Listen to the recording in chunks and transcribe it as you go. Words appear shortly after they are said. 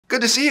Good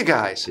to see you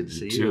guys. Good to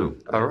see you.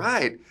 All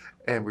right.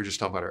 And we're just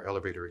talking about our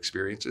elevator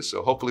experiences,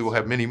 so hopefully we'll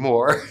have many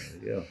more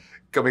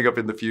coming up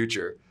in the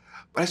future.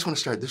 But I just want to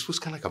start, this was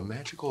kind of like a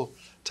magical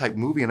type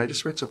movie, and I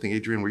just read something,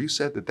 Adrian, where you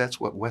said that that's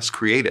what Wes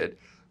created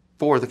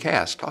for the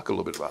cast. Talk a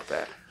little bit about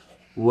that.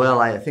 Well,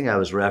 I think I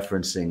was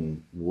referencing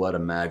what a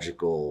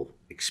magical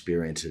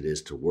experience it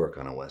is to work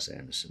on a Wes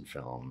Anderson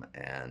film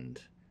and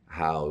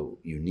how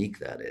unique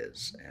that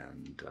is.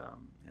 And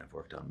I've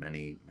worked on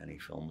many, many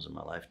films in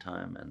my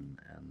lifetime, and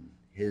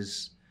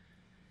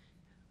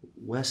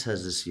Wes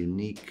has this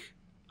unique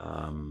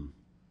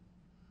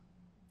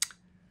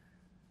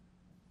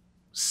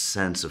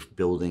sense of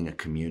building a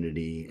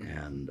community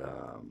and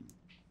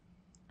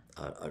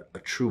a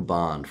true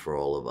bond for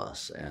all of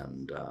us.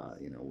 And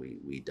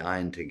we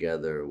dine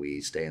together,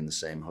 we stay in the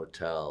same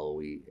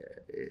hotel.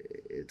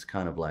 It's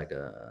kind of like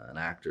an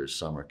actor's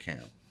summer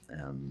camp,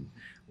 and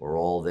we're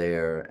all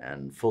there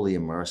and fully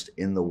immersed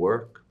in the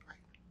work.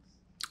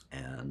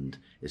 And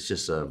it's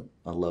just a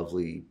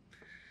lovely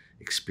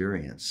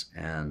experience.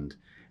 And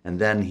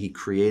then he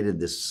created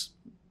this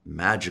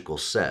magical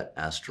set,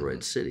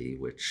 Asteroid City,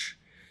 which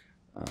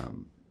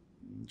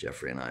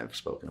Jeffrey and I have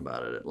spoken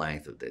about it at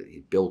length, that he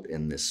built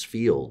in this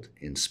field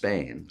in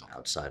Spain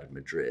outside of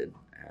Madrid,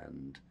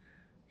 and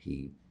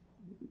he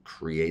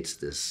creates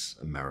this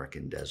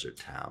American desert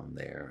town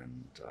there,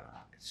 and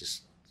it's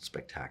just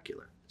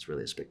spectacular. It's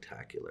really a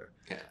spectacular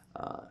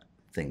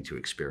thing to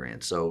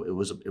experience. So it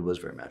was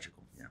very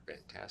magical. Yeah.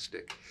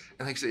 Fantastic.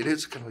 And like I said, it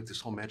is kind of like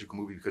this whole magical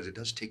movie because it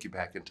does take you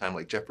back in time.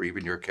 Like Jeffrey,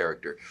 even your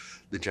character,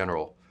 the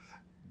general,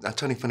 that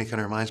Tony Funny kind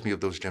of reminds me of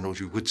those generals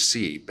you would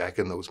see back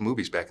in those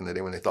movies back in the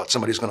day when they thought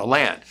somebody's going to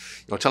land.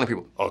 Telling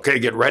people, okay,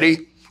 get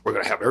ready. We're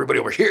going to have everybody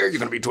over here. You're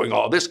going to be doing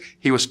all this.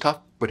 He was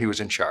tough, but he was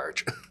in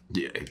charge.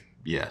 Yeah,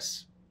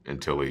 yes,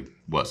 until he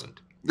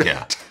wasn't.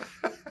 Yeah,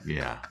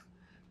 yeah.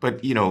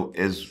 But,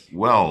 as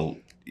well,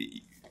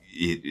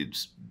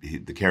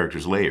 the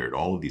character's layered.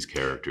 All of these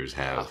characters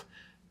have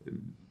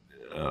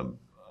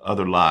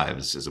other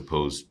lives as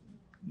opposed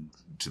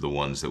to the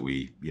ones that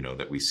we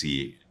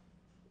see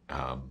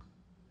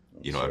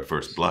at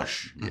first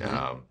blush.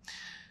 Mm-hmm.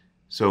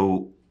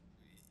 So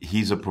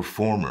he's a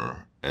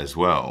performer as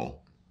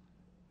well,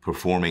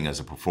 performing as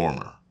a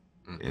performer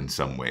in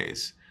some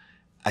ways.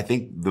 I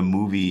think the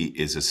movie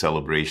is a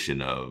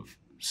celebration of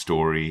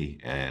story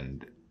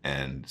and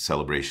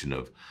celebration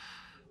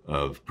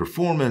of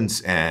performance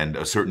and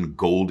a certain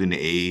golden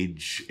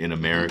age in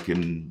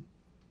American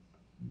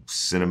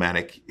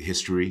cinematic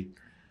history.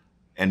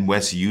 And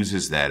Wes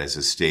uses that as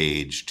a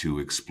stage to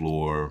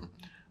explore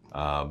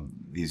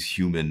these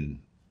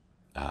human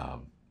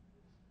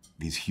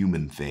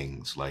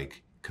things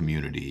like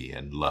community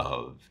and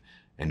love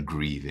and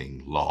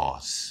grieving,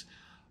 loss.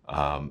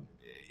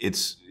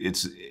 It's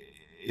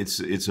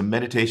a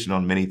meditation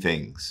on many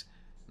things,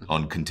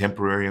 on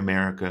contemporary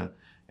America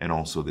and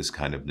also this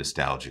kind of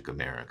nostalgic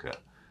America.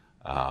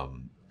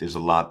 There's a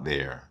lot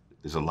there.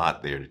 There's a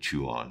lot there to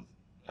chew on,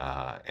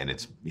 and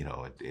it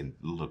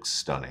looks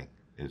stunning.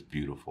 It's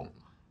beautiful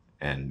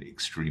and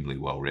extremely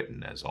well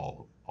written, as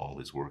all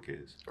his work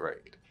is.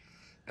 Right.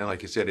 And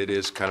like you said, it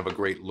is kind of a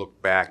great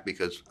look back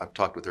because I've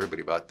talked with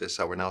everybody about this,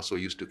 how we're now so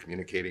used to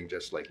communicating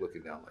just like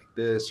looking down like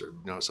this or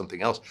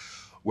something else,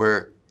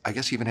 where I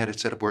guess he even had it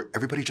set up where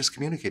everybody just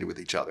communicated with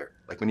each other.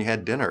 Like when you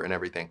had dinner and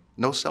everything,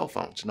 no cell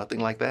phones, nothing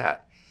like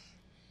that.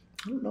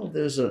 I don't know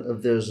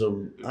if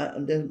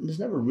there's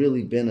never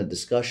really been a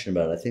discussion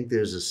about it. I think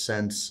there's a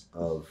sense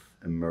of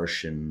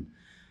immersion.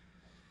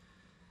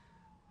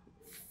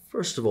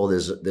 First of all,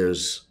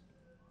 there's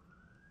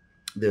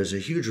a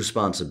huge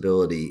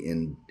responsibility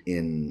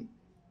in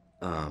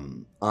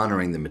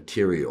honoring the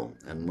material,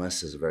 and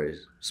Wes has a very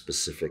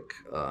specific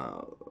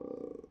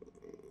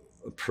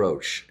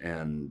approach,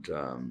 and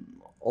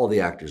all the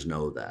actors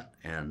know that,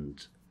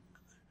 and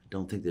I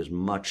don't think there's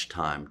much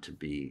time to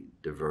be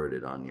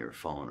diverted on your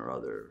phone or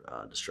other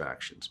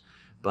distractions.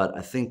 But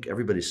I think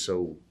everybody's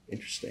so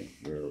interesting.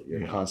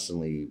 You're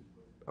constantly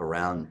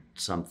around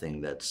something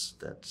that's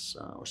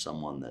or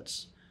someone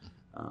that's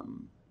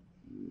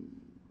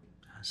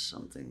has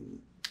something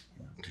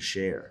to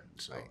share.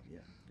 So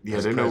yeah,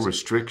 there are no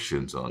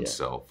restrictions on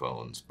cell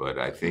phones, but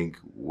I think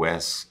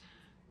Wes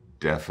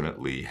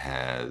definitely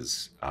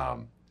has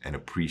an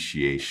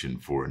appreciation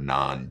for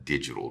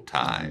non-digital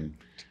time.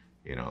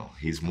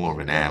 He's more of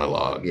an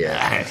analog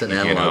guy. It's an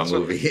analog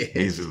movie.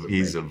 He's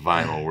a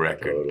vinyl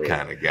record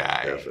kind of guy,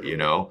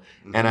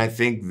 Mm-hmm. And I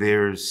think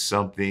there's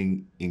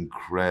something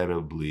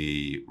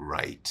incredibly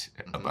right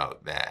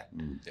about that.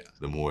 Yeah.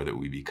 The more that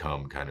we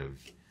become kind of,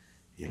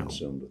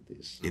 consumed with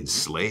these,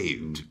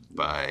 enslaved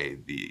by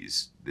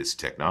this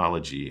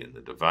technology and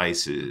the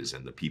devices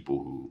and the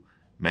people who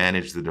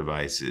manage the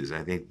devices,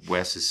 I think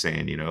Wes is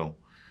saying,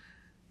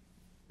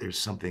 there's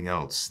something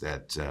else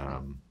that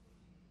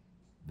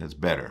that's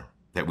better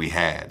that we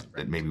had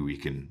that maybe we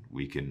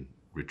can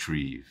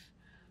retrieve,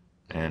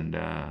 and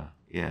I'm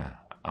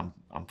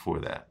for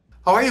that.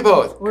 How are you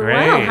both? We're Great.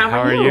 well. How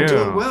are you?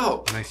 Doing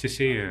well. Nice to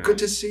see you. Good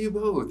to see you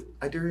both.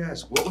 I dare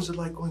ask, what was it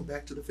like going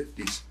back to the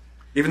 50s?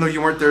 Even though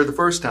you weren't there the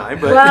first time,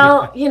 but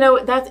Well, you know,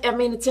 I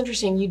mean, it's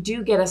interesting. You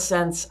do get a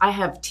sense, I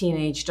have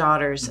teenage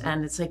daughters,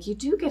 and it's like you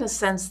do get a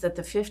sense that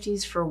the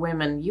 50s for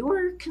women, you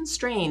were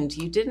constrained.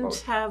 You didn't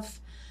have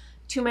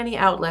too many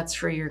outlets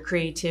for your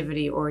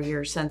creativity or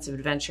your sense of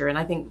adventure. And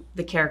I think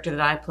the character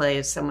that I play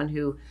is someone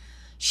who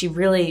she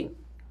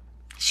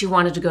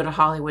wanted to go to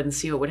Hollywood and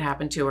see what would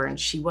happen to her, and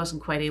she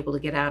wasn't quite able to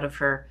get out of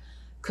her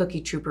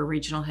cookie trooper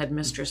regional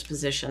headmistress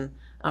position.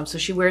 So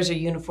she wears her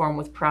uniform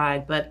with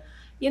pride, but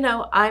you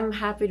know, I'm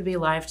happy to be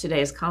alive today.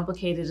 As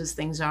complicated as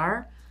things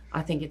are,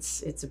 I think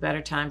it's a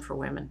better time for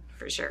women,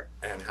 for sure.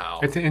 and how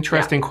It's an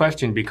interesting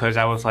question because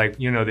I was like,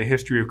 you know, the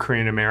history of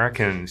Korean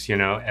Americans, you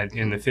know,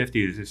 in the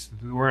 50s,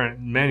 there weren't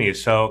many.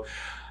 So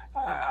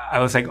I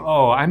was like,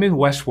 oh, I'm in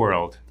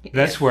Westworld.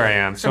 That's where I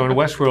am. So in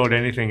Westworld,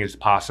 anything is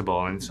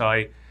possible. And so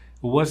I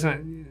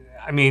wasn't,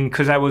 I mean,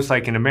 because I was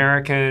like an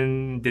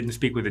American, didn't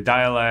speak with a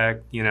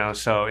dialect, you know,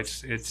 so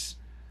it's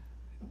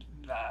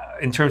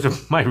in terms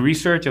of my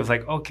research, I was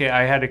like, okay,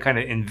 I had to kind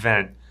of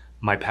invent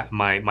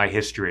my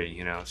history,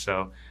 you know.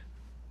 So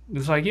it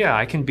was like, yeah,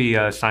 I can be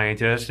a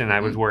scientist, and I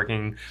was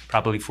working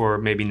probably for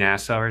maybe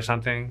NASA or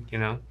something, you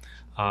know,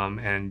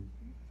 and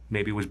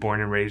maybe was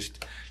born and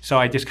raised. So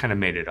I just kind of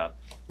made it up.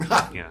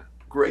 Yeah.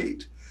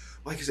 great.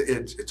 Like I said,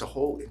 it's a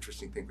whole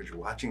interesting thing because you're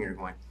watching and you're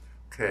going,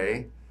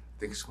 okay,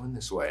 things going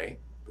this way,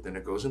 but then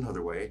it goes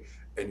another way,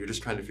 and you're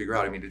just trying to figure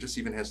out. I mean, it just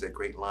even has that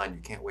great line,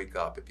 you can't wake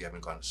up if you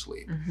haven't gone to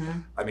sleep.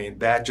 I mean,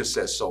 that just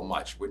says so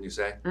much, wouldn't you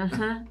say?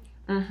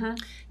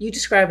 You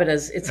describe it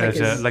as it's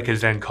Like a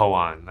Zen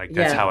koan. Like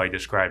that's Yeah. how I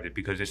described it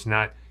because it's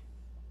not,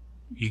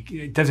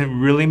 it doesn't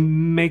really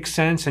make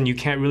sense and you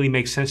can't really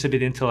make sense of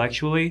it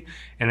intellectually.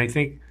 And I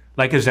think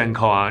like a Zen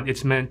koan,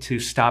 it's meant to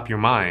stop your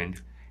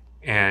mind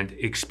and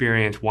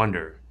experience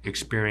wonder,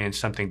 experience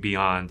something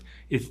beyond.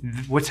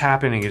 What's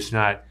happening is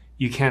not,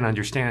 you can't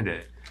understand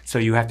it. So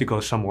you have to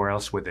go somewhere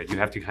else with it. You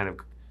have to kind of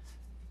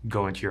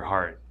go into your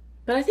heart.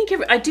 But I think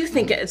I do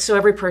think so.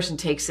 Every person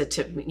takes it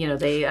to, you know,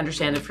 they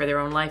understand it for their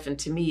own life, and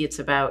to me, it's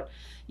about,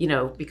 you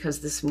know, because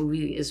this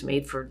movie is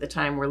made for the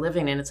time we're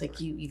living in. It's like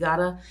you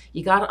gotta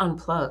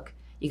unplug.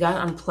 You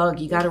gotta unplug.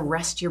 You gotta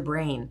rest your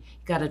brain.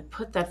 You gotta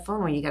put that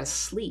phone away. You gotta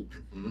sleep,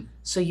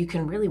 so you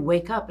can really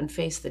wake up and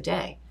face the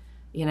day.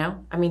 You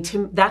know, I mean,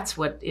 that's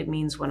what it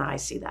means when I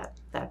see that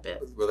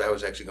bit. Well, that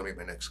was actually going to be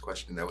my next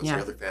question. That was Yeah.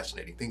 the other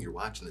fascinating thing. You're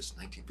watching this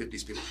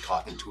 1950s people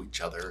talking to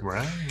each other,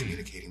 Right.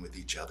 communicating with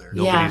each other.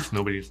 Nobody's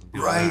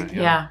doing Right. that.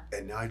 Yeah.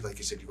 And now, like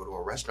you said, you go to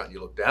a restaurant,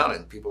 you look down,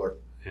 and people are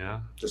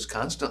Yeah. just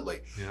constantly.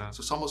 Yeah. So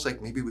it's almost like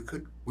maybe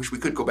wish we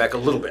could go back a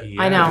little bit.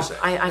 Yeah. I know. Would you say?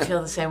 I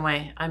feel the same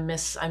way. I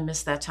miss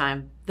that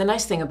time. The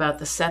nice thing about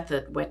the set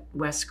that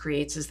Wes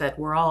creates is that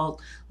we're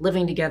all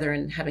living together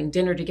and having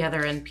dinner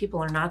together, and people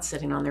are not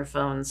sitting on their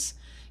phones,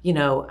 you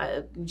know,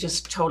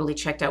 just totally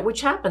checked out,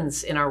 which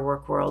happens in our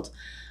work world.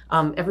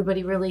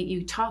 Everybody really,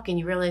 you talk and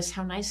you realize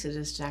how nice it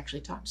is to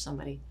actually talk to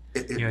somebody.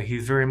 Yeah,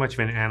 he's very much of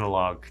an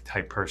analog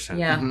type person.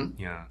 Yeah.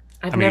 Yeah.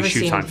 I've I mean, never he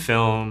shoots seen on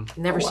film.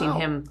 never Oh, seen wow.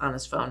 him on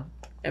his phone.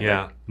 Ever.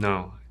 Yeah.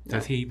 No.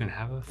 Does he even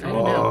have a I phone?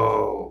 don't know.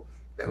 Oh,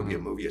 that would be a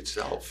movie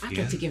itself. I'd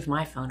Yeah. like to give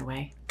my phone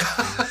away.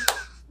 I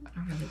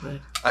really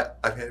would.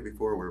 I've had it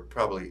before where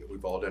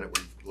we've all done it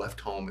where you've left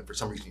home and for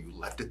some reason you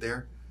left it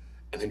there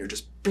and then you're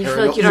just You feel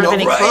paranoid, like you don't have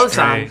any right? clothes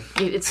Right.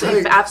 on. It's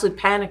Right. absolute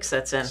panic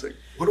sets in. It's like,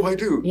 what do I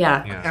do?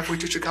 Yeah. Yeah. Halfway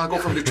to Chicago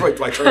from Detroit,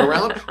 do I turn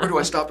around or do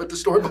I stop at the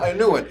store and buy a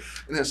new one?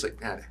 And then it's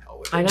like, nah, the hell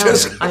with it. I know.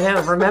 Just- I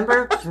know.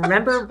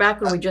 Remember back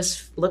when we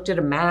just looked at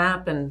a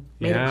map and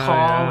made a Yeah, call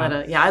yeah. at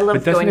a. Yeah, I love But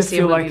doesn't going to it see a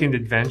feel movie. like an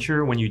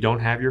adventure when you don't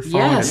have your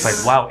phone? Yes. It's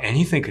like, wow,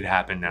 anything could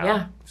happen now.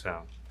 Yeah.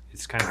 So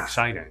it's kind of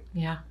exciting.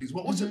 Yeah.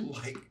 What was it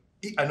like?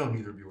 I know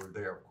neither of you were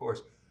there, of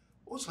course.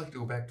 What was it like to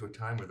go back to a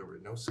time where there were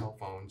no cell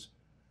phones,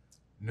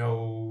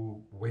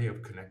 no way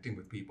of connecting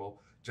with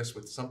people, just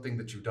with something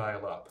that you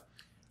dial up?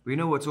 Well, you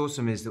know what's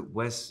awesome is that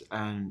Wes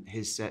and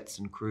his sets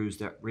and crews,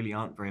 there really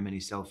aren't very many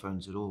cell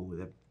phones at all.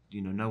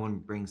 You know, no one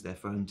brings their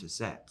phone to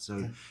set.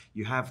 So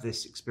you have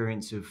this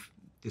experience of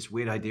this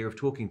weird idea of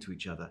talking to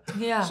each other.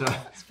 Yeah, So, it's you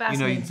know,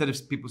 fascinating. instead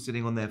of people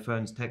sitting on their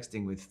phones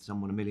texting with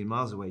someone a million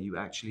miles away, you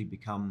actually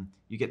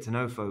you get to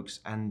know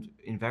folks, and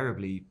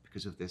invariably,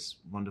 because of this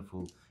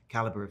wonderful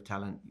caliber of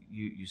talent,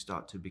 you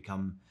start to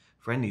become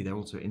friendly. They're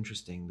also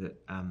interesting. That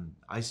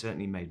I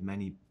certainly made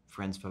many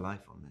friends for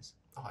life on this.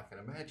 Oh, I can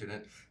imagine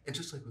it. And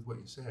just like with what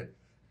you said,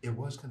 it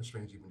was kind of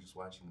strange even just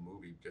watching the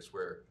movie, just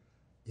where,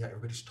 yeah,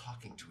 everybody's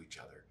talking to each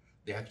other.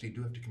 They actually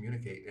do have to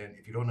communicate, and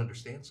if you don't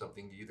understand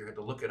something, you either have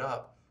to look it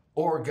up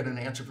or get an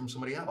answer from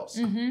somebody else.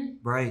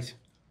 Right.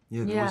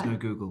 Yeah, there was Yeah. no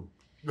Google.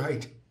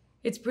 Right.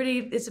 It's a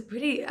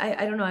pretty,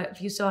 I don't know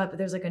if you saw it, but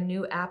there's like a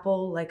new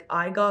Apple like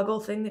eye goggle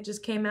thing that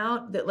just came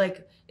out that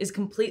like is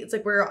complete. It's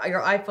like where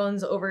your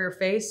iPhone's over your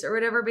face or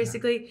whatever,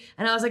 basically.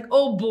 And I was like,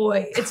 oh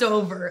boy, it's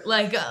over.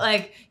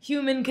 Like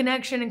human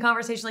connection and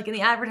conversation. Like in the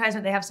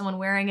advertisement, they have someone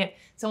wearing it,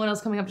 someone else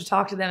coming up to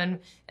talk to them,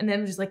 and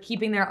them just like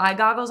keeping their eye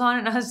goggles on.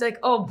 And I was like,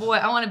 oh boy,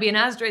 I want to be in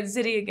Asteroid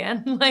City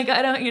again. Like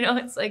I don't,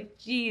 it's like,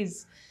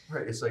 geez.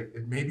 Right. It's like,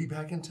 it may be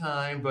back in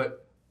time,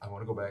 but I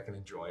want to go back and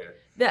enjoy it.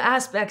 The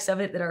aspects of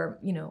it that are,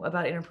 you know,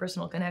 about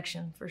interpersonal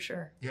connection, for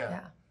sure.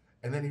 Yeah.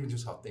 And then even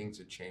just how things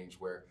had changed,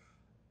 where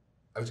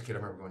I was a kid, I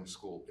remember going to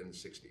school in the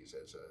 60s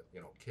as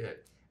a kid,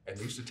 and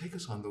they used to take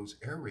us on those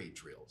air raid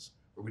drills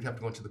where we'd have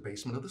to go into the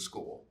basement of the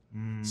school,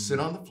 sit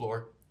on the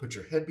floor, put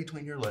your head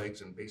between your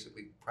legs, and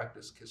basically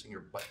practice kissing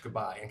your butt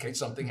goodbye in case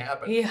something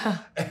happened. Yeah.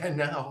 And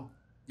now,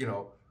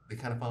 they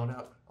kind of found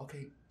out,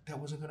 okay, that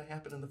wasn't going to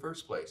happen in the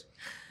first place.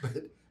 But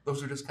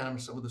those are just kind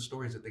of some of the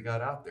stories that they got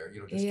out there,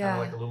 just kind of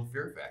like a little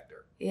fear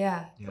factor.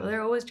 Yeah. Well,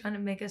 they're always trying to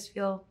make us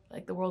feel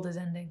like the world is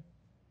ending.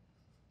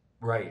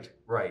 Right.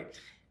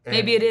 And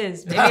maybe it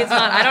is. Maybe it's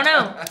not. I don't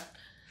know.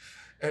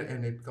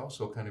 And it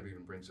also kind of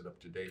even brings it up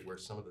to date where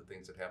some of the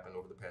things that happened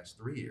over the past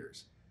 3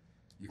 years,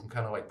 you can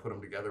kind of like put them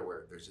together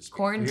where there's this big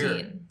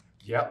quarantine.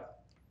 Fear.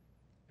 Yep.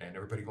 And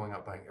everybody going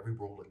out buying every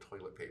roll of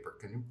toilet paper.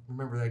 Can you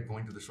remember that,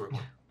 going to the store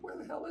going, where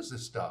the hell is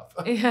this stuff?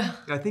 Yeah.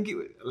 I think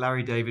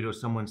Larry David or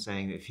someone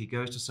saying that if he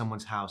goes to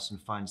someone's house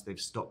and finds they've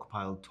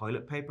stockpiled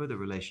toilet paper, the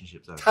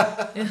relationship's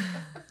over.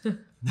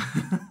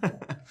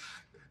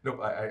 Nope,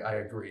 I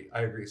agree.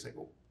 It's like,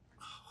 well,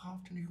 how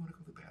often do you want to go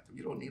to the bathroom?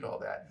 You don't need all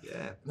that. Yeah.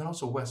 And then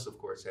also Wes, of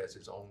course, has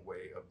his own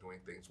way of doing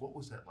things. What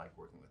was that like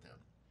working with him?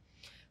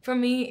 For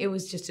me, it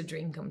was just a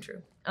dream come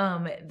true.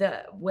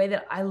 The way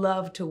that I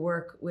love to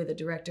work with a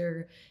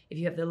director, if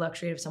you have the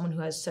luxury of someone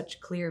who has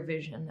such clear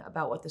vision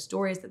about what the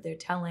stories that they're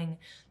telling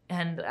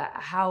and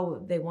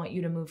how they want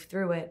you to move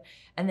through it,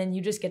 and then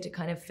you just get to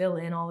kind of fill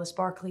in all the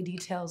sparkly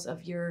details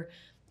of your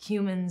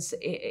human's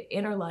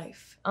inner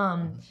life,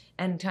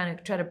 and kind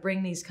of try to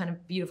bring these kind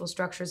of beautiful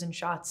structures and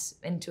shots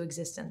into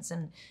existence.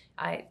 And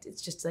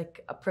it's just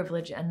like a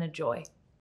privilege and a joy.